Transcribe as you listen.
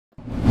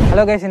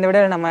Hello guys, இந்த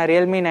வீடியோல நம்ம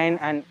realme 9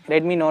 and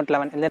redmi note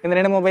 11 இந்த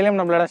ரெண்டு மொபைலும்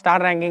நம்மளோட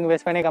ஸ்டார் ரேங்கிங்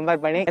பேஸ் பண்ணி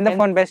கம்பேர் பண்ணி எந்த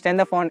ஃபோன் பெஸ்ட்,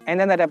 எந்த ஃபோன்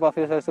எந்தெந்த டைப் ஆஃப்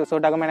யூசர்ஸ்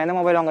சூட் ஆகும், எந்த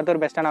மொபைல் வாங்குறது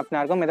ஒரு பெஸ்ட்டான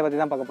ஆப்ஷனா இருக்கும், இதை பத்தி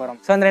தான் பார்க்க போறோம்.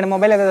 சோ இந்த ரெண்டு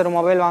மொபைல் ஏதாவது ஒரு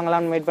மொபைல்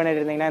வாங்கலாம்னு வெயிட்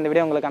பண்ணிட்டு இருந்தீங்கன்னா இந்த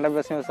வீடியோ உங்களுக்கு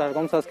 100% யூஸா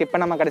இருக்கும். சோ ஸ்கிப்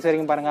பண்ணாம கடைசி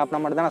வரைக்கும் பாருங்க.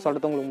 அப்பனா மட்டும் தான் நான்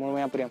சொல்றது உங்களுக்கு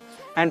முழுமையா புரியும்.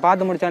 அண்ட்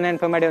பார்த்து முடிச்சோனே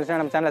இன்ஃபர்மேட்டிவ்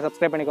இருந்துச்சுன்னா நம்ம சேனலை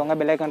சப்ஸ்கிரைப் பண்ணிக்கோங்க,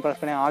 பெல் ஐகான்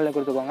பிரஸ் பண்ணி ஆல்ல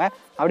கொடுத்துக்கோங்க.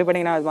 அப்படி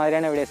பண்ணீங்கன்னா அது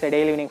மாதிரியான வீடியோஸ்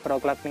டெய்லி ஈவினிங் 4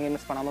 o'clock நீங்க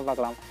மிஸ் பண்ணாம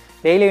பார்க்கலாம்.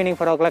 டெய்லி ஈவினிங்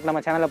 4 o'clock நம்ம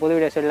சேனல்ல புது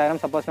வீடியோஸ் எல்லாரும்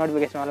சப்போஸ்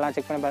நோட்டிஃபிகேஷன் வரலாம்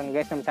செக் பண்ணி பாருங்க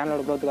guys. நம்ம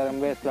சேனலோட growth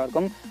ரொம்ப யூஸ்ஃபுல்லா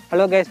இருக்கும்.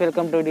 Hello guys,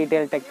 welcome to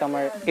detail tech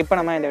Tamil. இப்போ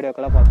நம்ம இந்த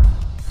வீடியோக்குள்ள போலாம்.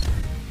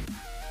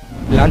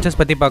 லான்ச்சஸ்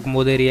பற்றி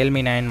பார்க்கும்போது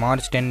realme 9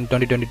 March 10,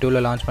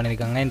 2022 லான்ச்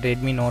பண்ணியிருக்காங்க. And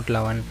redmi note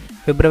 11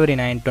 February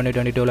 9,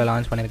 2022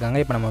 launch பண்ணியிருக்காங்க.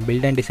 இப்போ நம்ம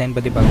பில்ட் அண்ட் டிசைன்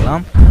பற்றி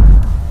பார்க்கலாம்.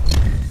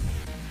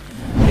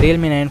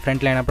 realme 9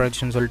 ஃப்ரண்ட் லைன்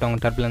ப்ரொடக்ஷன் சொல்லிட்டு அவங்க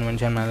டர்பிள்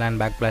மென்ஷன் மேலே அண்ட்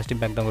பேக் பிளாஸ்டிக்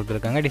பேக் தான்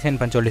கொடுத்துருக்காங்க. டிசைன்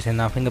பஞ்சோல் டிசைன்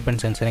தான். ஃபிங்கர்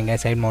பிரிண்ட் சென்சர் இங்கே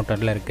சைட்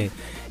மவுண்டரில் இருக்குது.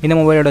 இந்த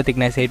மொபைலோட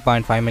திக்னஸ்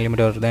 8.5 mm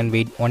தென்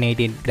வெயிட்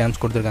 180 grams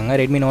கொடுத்துருக்காங்க.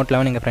 redmi note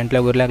 11 இங்கே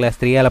ஃப்ரண்ட்டில் Gorilla Glass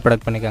 3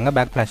 ப்ரொடக்ட் பண்ணியிருக்காங்க.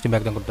 பேக் பிளாஸ்டிக்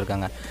பேக் தான்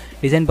கொடுத்துருக்காங்க.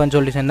 டிசைன்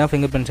பஞ்சோல் டிசைன் தான்.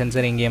 ஃபிங்கர் பிரிண்ட்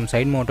சென்சர் இங்கேயும்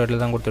சைட்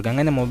மவுண்டரில் தான்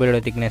கொடுத்துருக்காங்க. இந்த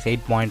மொபைலோட திக்னஸ்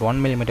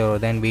 8.1 mm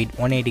தென் வெயிட்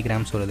 180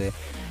 grams வருது.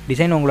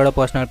 டிசைன் உங்களோட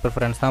பர்சனல்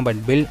ப்ரிஃபரன்ஸ் தான்.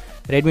 பட் பில்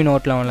redmi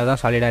note 11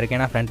 தான் சாலிடாக இருக்குது.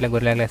 ஏன்னா ஃப்ரண்ட்டில்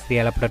Gorilla Glass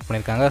 3 ப்ரொடக்ட்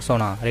பண்ணியிருக்காங்க. ஸோ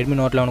நான் redmi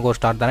note 11 ஒரு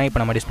ஸ்டார்ட் தரேன்.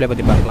 இப்போ நம்ம டிஸ்பிளே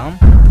பற்றி பார்க்கலாம்.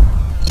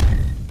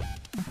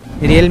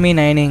 realme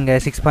 9 இங்கே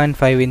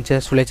 6.5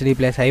 inches Full HD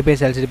 +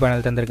 IPS LCD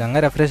panel தந்திருக்காங்க.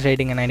 ரெஃப்ரெஷ்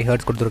ரேட்டிங் 90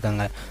 Hz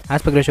கொடுத்துருக்காங்க.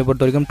 ஆஸ்பெக்ட் ரேஷியோ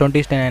பொறுத்த வரைக்கும்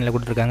 20:9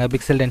 கொடுத்துருக்காங்க.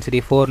 Pixel density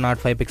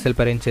 405 pixel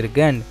per inch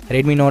இருக்குது. அண்ட்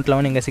redmi note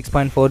 11 இங்கே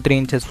 6.43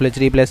 inches Full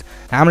HD +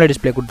 AMOLED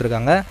display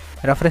கொடுத்துருக்காங்க.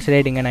 ரெஃப்ரெஷ்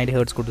ரேட்டிங் 90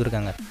 Hz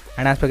கொடுத்துருக்காங்க.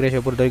 அண்ட் ஆஸ்பெக்ட்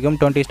ரேஷியோ பொறுத்த வரைக்கும்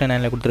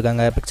 20:9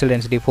 கொடுத்துருக்காங்க. Pixel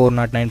density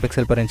 409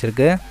 pixel per inch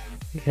இருக்குது.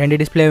 ரெண்டு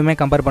டிஸ்பிளேவுமே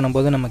கம்பேர்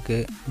பண்ணும்போது நமக்கு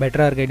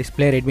பெட்டராக இருக்க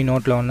டிஸ்பிளே redmi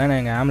note 11 தான்.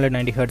 நாங்கள் AMOLED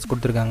 90 Hz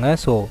கொடுத்துருக்காங்க.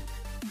 ஸோ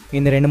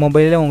இந்த ரெண்டு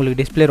மொபைலில் உங்களுக்கு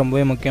டிஸ்பிளே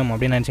ரொம்பவே முக்கியம்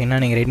அப்படின்னு நினச்சிங்கன்னா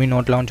நீங்கள் redmi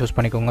note 11 சூஸ்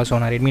பண்ணிக்கோங்க. ஸோ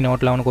நான் redmi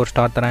note 11 ஒரு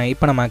ஸ்டார்ட் தரேன்.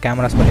 இப்போ நம்ம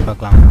கேமராஸ் பற்றி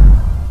பார்க்கலாம்.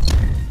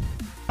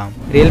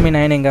 realme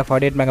 9 இங்கே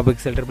 48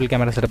 மெகாபிக்சல் ட்ரிபிள்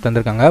கேமரா செட்டப்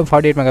தந்திருக்காங்க.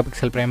 48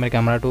 megapixel primary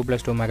camera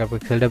 2+2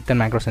 megapixel depth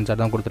and macro sensor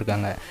தான்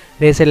கொடுத்துருக்காங்க.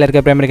 ரேஸ் சைடில்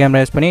இருக்க பிரைமரி கேமரா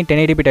யூஸ் பண்ணி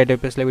 1080p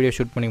டைப்ஸில் வீடியோ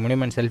ஷூட் பண்ணிக்க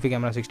முடியும். அண்ட் செல்ஃபி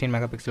கேமரா 16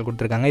 மெகாபிக்சல்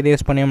கொடுத்துருக்காங்க. இதை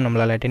யூஸ் பண்ணியும்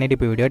நம்மளால்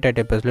 1080p வீடியோ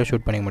டைப்ஸில்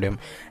ஷூட் பண்ணிக்க முடியும்.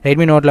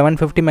 redmi note 11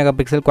 50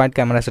 megapixel quad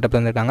camera setup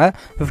தந்திருக்காங்க.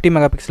 50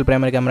 megapixel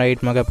primary camera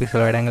 8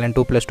 megapixel wide angle and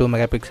 2+2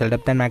 megapixel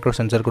depth and macro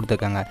sensor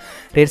கொடுத்துருக்காங்க.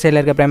 ரேஸ்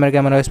சைடில் இருக்க பிரைமரி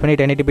கேமரா யூஸ் பண்ணி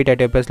 1080p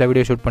டைப்ஸில்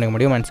வீடியோ ஷூட் பண்ணிக்க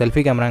முடியும். அண்ட்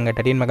செல்ஃபி கேமரா இங்கே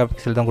 13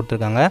 மெகாபிக்சல் தான்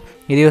கொடுத்துருக்காங்க.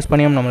 இதை யூஸ்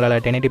பண்ணியும் நம்மளால்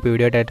 1080p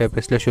வீடியோ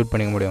டைப்ஸில் ஷூட்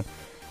பண்ணிக்க முடியும்.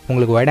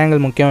 உங்களுக்கு வைட்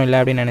ஆங்கிள் முக்கியம் இல்லை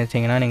அப்படின்னு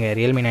நினச்சிங்கன்னா நீங்கள்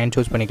realme 9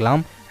 சூஸ்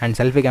பண்ணிக்கலாம். அண்ட்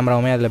செல்ஃபி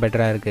கேமராவுமே அதில்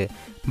பெட்டராக இருக்குது.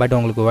 பட்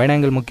உங்களுக்கு வைட்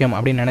ஆங்கிள் முக்கியம்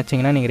அப்படின்னு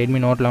நினச்சிங்கன்னா நீங்கள் redmi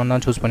note 11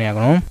 தான் சூஸ் பண்ணி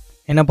ஆகணும்.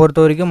 என்னை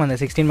பொறுத்த வரைக்கும் அந்த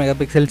 16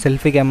 மெகாபிக்சல்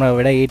செல்ஃபி கேமரா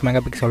விட 8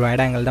 மெகாபிக்சல்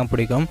வைட் ஆங்கிள் தான்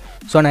பிடிக்கும்.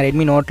 ஸோ நான்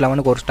redmi note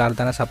 11 ஒரு ஸ்டார்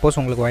தானே. சப்போஸ்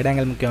உங்களுக்கு வைட்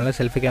ஆங்கிள் முக்கியம் இல்லை,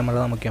 செல்ஃபி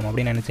கேமரா தான் முக்கியம்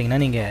அப்படின்னு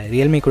நினச்சிங்கன்னா நீங்கள்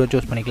realme கூட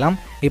சூஸ் பண்ணிக்கலாம்.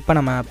 இப்போ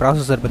நம்ம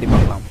ப்ராசஸர் பற்றி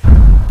பார்க்கலாம்.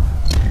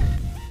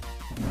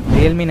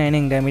 realme 9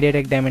 இங்கே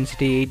MediaTek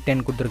Dimensity 810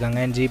 கொடுத்துருக்காங்க.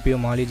 அண்ட் GPU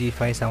Mali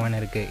G57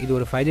 இருக்குது. இது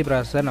ஒரு 5G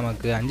ப்ராசஸர்.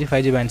 நமக்கு 5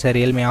 5G பேண்ட்ஸை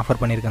realme ஆஃபர்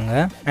பண்ணியிருக்காங்க.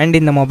 அண்ட்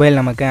இந்த மொபைல்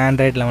நமக்கு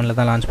Android 11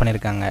 தான் லான்ச்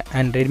பண்ணியிருக்காங்க.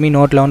 அண்ட் redmi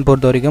note 11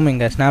 பொறுத்த வரைக்கும்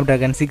இங்கே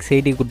Snapdragon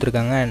 680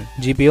 கொடுத்துருக்காங்க. அண்ட்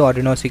GPU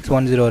Adreno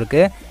 610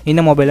 இருக்குது.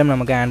 இந்த மொபைலும்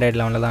நமக்கு Android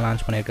 11 தான்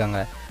லான்ச்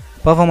பண்ணியிருக்காங்க.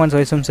 பர்ஃபார்மன்ஸ்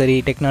வைஸும் சரி,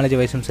 டெக்னாலஜி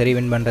வைஸும் சரி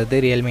வின் பண்ணுறது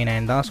realme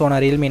 9 தான். ஸோ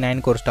நான் realme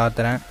 9 ஒரு ஸ்டார்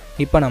தரேன்.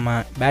 இப்போ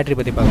நம்ம பேட்டரி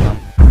பற்றி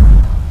பார்க்கலாம்.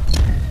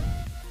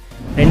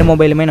 ரெண்டு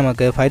மொபைலுமே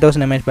நமக்கு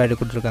 5000 mAh பேட்டரி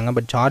கொடுத்துருக்காங்க.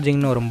 பட்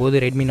சார்ஜிங்னு வரும்போது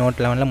redmi note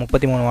 11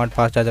 33 watt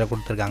fast charger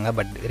கொடுத்துருக்காங்க.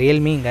 பட்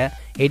realme இங்கே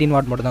 18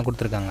 வாட் மட்டும் தான்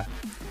கொடுத்துருக்காங்க.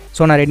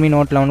 ஸோ நான் redmi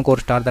note 11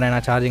 ஒரு ஸ்டார் தரேன்.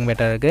 ஏன்னா சார்ஜிங்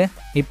பெட்டராக இருக்குது.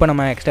 இப்போ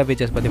நம்ம எக்ஸ்ட்ரா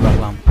ஃபீச்சர்ஸ் பற்றி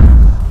பார்க்கலாம்.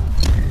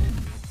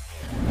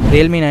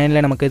 realme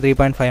 9 நமக்கு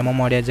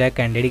 3.5mm audio jack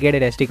and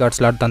dedicated SD card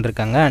slot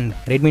தந்திருக்காங்க. And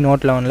redmi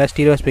note 11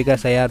 stereo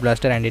speakers IR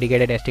plaster and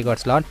dedicated SD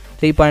card slot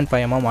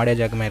 3.5mm audio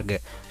ஜாக்குமே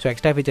இருக்குது. So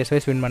extra features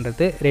wise win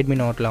பண்ணுறது redmi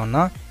note 11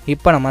 தான்.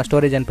 இப்போ நம்ம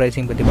storage and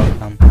pricing பற்றி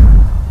பார்க்கலாம்.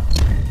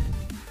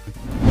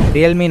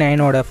 realme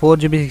 9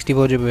 4GB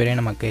 64GB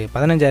variant நமக்கு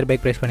 15000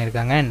 price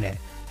பண்ணியிருக்காங்க. And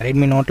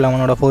redmi note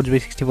 11 4GB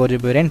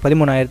 64GB variant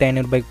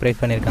 13500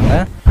 price பண்ணியிருக்காங்க.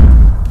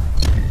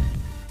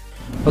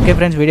 ஓகே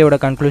ஃப்ரெண்ட்ஸ், வீடியோட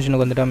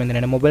கன்க்ளூஷனுக்கு வந்துட்டோம். இந்த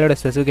ரெண்டு மொபைலோட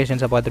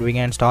ஸ்பெசிஃபிகேஷன்ஸை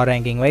பார்த்துருப்பீங்க. அண்ட் ஸ்டார்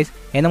ரேங்கிங் வைஸ்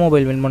எந்த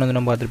மொபைல் வின்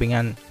பண்ணணும்னு பார்த்துருப்பீங்க.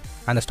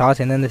 அந்த ஸ்டார்ஸ்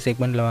எந்தெந்த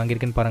செக்மெண்ட்டில்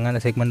வாங்கியிருக்குன்னு பாருங்கள். அந்த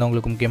செக்மெண்ட் தான்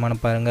உங்களுக்கு முக்கியமான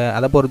பாருங்கள்.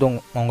 அதை பொறுத்து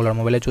உங்களோட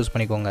மொபைலை சூஸ்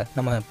பண்ணிக்கோங்க.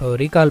 நம்ம இப்போ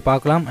ரீகால்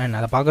பார்க்கலாம். அண்ட்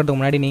அதை பார்க்கறதுக்கு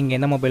முன்னாடி நீங்கள்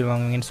எந்த மொபைல்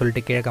வாங்குவீங்கன்னு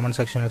சொல்லிட்டு கீழே கமெண்ட்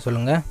செக்ஷனில்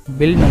சொல்லுங்கள்.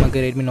 பில்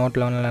நமக்கு redmi note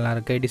 11 நல்லா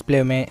இருக்குது.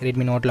 டிஸ்பிளேவுமே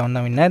redmi note 11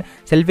 தான் winner.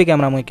 Selfie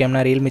camera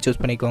முக்கியம்னா realme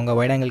choose பண்ணிக்கோங்க.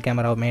 வைட் ஆங்கிள்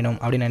கேமரா வேணும்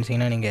அப்படின்னு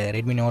நினச்சிங்கன்னா நீங்கள்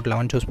redmi note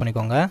 11 சூஸ்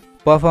பண்ணிக்கோங்க.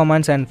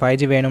 பர்ஃபார்மன்ஸ் அண்ட்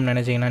 5G வேணும்னு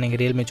நினச்சிங்கன்னா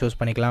நீங்கள் realme சூஸ்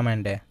பண்ணிக்கலாம்.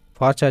 அண்ட்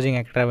ஃபாஸ்ட் சார்ஜிங்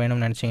எக்ஸ்ட்ரா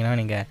வேணும்னு நினச்சிங்கன்னா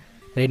நீங்கள்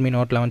redmi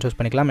note 11 சூஸ்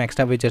பண்ணிக்கலாம்.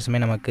 எக்ஸ்ட்ரா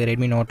ஃபீச்சர்ஸுமே நமக்கு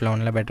redmi note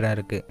 11 பெட்டராக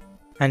இருக்குது.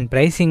 அண்ட்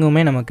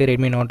ப்ரைஸிங்குமே நமக்கு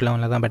redmi note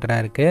 11 தான்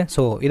பெட்டராக இருக்குது.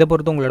 ஸோ இதை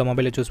பொறுத்து உங்களோட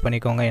மொபைலை சூஸ்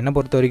பண்ணிக்கோங்க. என்னை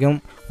பொறுத்த வரைக்கும்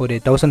ஒரு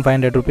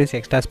 1500 rupees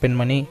எக்ஸ்ட்ரா ஸ்பெண்ட்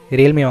பண்ணி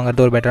realme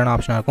வாங்குறது ஒரு பெட்டரான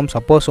ஆப்ஷனாக இருக்கும்.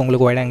 சப்போஸ்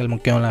உங்களுக்கு வைட் ஆங்கிள்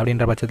முக்கியம் இல்லை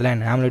அப்படின்ற பட்சத்தில்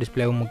அண்ட் AMOLED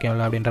டிஸ்பிளேவும் முக்கியம்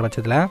இல்லை அப்படின்ற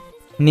பட்சத்தில்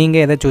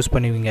நீங்கள் எதை சூஸ்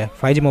பண்ணுவீங்க?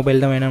 5G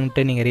மொபைல் தான்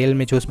வேணும்ட்டு நீங்கள்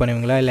ரியல்மி சூஸ்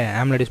பண்ணுவீங்களா, இல்லை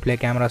AMOLED டிஸ்பிளே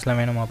கேமராஸ்லாம்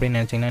வேணும் அப்படின்னு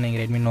நினச்சிங்கன்னா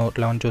நீங்கள் ரெட்மி நோட்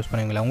 11 சூஸ்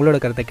பண்ணுவீங்களா? உங்களோட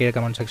கருத்தை கீழே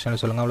கமெண்ட்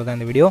செக்ஷனில் சொல்லுங்கள். அவ்வளோதான்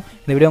இந்த வீடியோ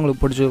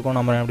உங்களுக்கு பிடிச்சிருக்கும்.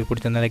 நம்ம அப்படி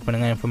பிடிச்சிருந்தா லைக்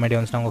பண்ணுங்கள். இன்ஃபர்மேட்டிவ்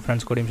வந்துச்சுன்னா உங்கள்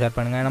ஃப்ரெண்ட்ஸ் கூடயும் ஷேர்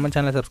பண்ணுங்கள். நம்ம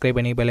சேனலை சப்ஸ்கிரைப்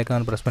பண்ணி பெல்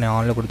ஐகான் ப்ரெஸ் பண்ணி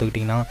ஆன்ல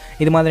கொடுத்துக்கிட்டிங்கன்னா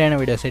இது மாதிரியான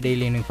வீடியோஸை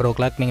டெய்லி ஈவினிங் 4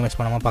 o'clock நீங்கள் மிஸ்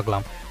பண்ணாமல்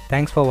பார்க்கலாம்.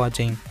 தேங்க்ஸ் ஃபார்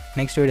வாட்சிங்.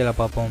 நெக்ஸ்ட் வீடியோவில்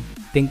பார்ப்போம்.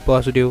 Think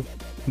positive,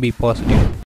 B positive.